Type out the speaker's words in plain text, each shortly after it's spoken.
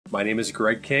My name is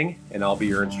Greg King, and I'll be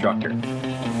your instructor.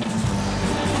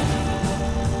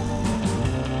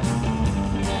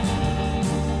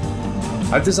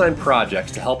 I've designed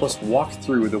projects to help us walk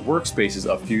through the workspaces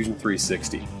of Fusion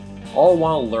 360, all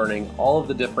while learning all of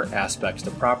the different aspects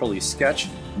to properly sketch,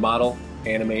 model,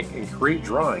 animate, and create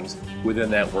drawings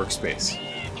within that workspace.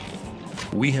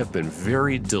 We have been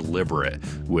very deliberate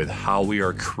with how we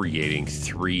are creating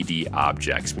 3D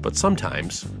objects, but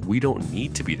sometimes we don't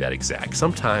need to be that exact.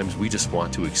 Sometimes we just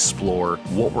want to explore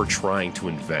what we're trying to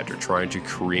invent or trying to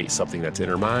create something that's in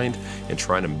our mind and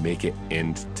trying to make it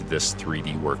into this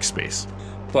 3D workspace.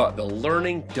 But the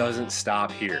learning doesn't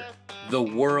stop here. The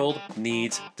world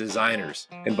needs designers.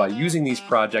 And by using these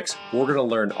projects, we're going to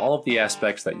learn all of the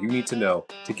aspects that you need to know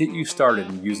to get you started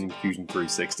in using Fusion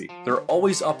 360. They're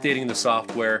always updating the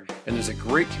software, and there's a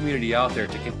great community out there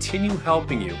to continue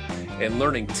helping you and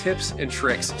learning tips and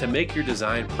tricks to make your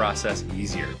design process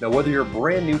easier. Now, whether you're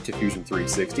brand new to Fusion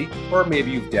 360 or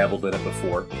maybe you've dabbled in it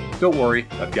before, don't worry,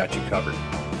 I've got you covered.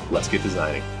 Let's get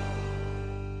designing.